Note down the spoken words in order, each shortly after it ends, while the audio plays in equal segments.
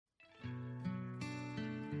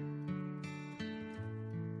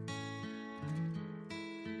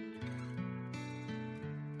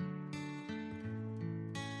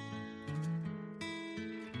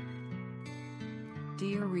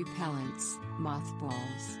Deer repellents, moth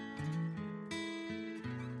balls.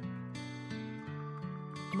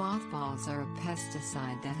 Moth balls are a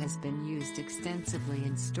pesticide that has been used extensively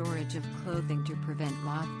in storage of clothing to prevent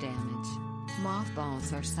moth damage. Moth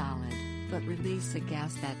balls are solid, but release a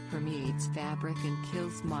gas that permeates fabric and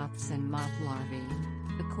kills moths and moth larvae.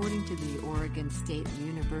 According to the Oregon State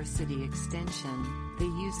University Extension, the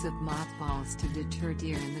use of moth balls to deter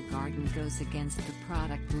deer in the garden goes against the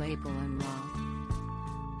product label and law.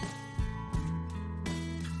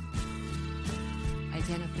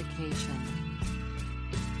 Identification.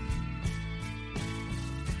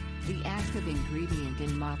 The active ingredient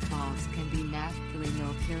in moth balls can be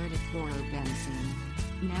naphthalene-pyridifluorobenzene.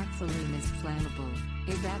 Naphthalene is flammable,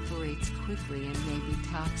 evaporates quickly and may be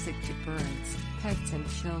toxic to birds, pets and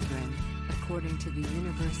children, according to the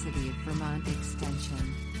University of Vermont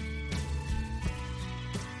Extension.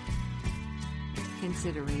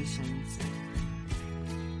 Considerations.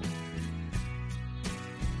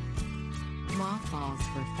 Mothballs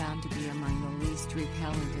were found to be among the least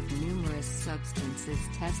repellent of numerous substances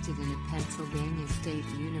tested in a Pennsylvania State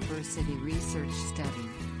University research study.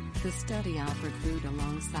 The study offered food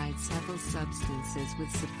alongside several substances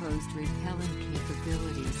with supposed repellent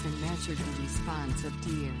capabilities and measured the response of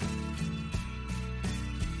deer.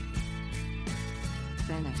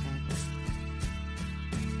 Benefits.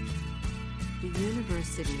 The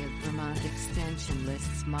University of Vermont Extension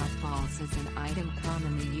lists mothballs as an item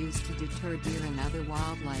commonly used to deter deer and other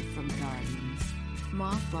wildlife from gardens.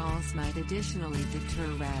 Mothballs might additionally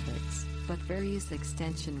deter rabbits, but various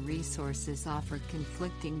extension resources offer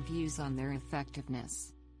conflicting views on their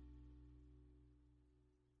effectiveness.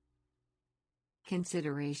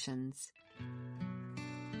 Considerations.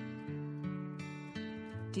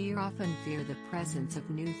 Deer often fear the presence of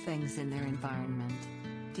new things in their environment.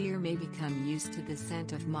 Deer may become used to the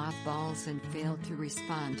scent of mothballs and fail to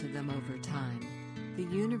respond to them over time. The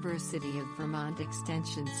University of Vermont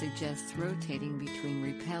Extension suggests rotating between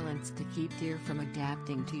repellents to keep deer from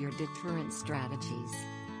adapting to your deterrent strategies.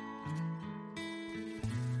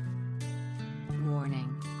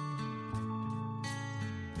 Warning.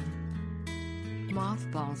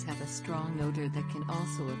 Mothballs have a strong odor that can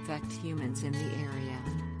also affect humans in the area.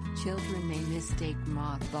 Children may mistake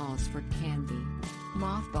mothballs for candy.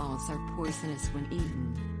 Mothballs are poisonous when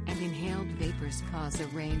eaten, and inhaled vapors cause a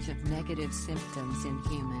range of negative symptoms in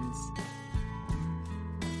humans.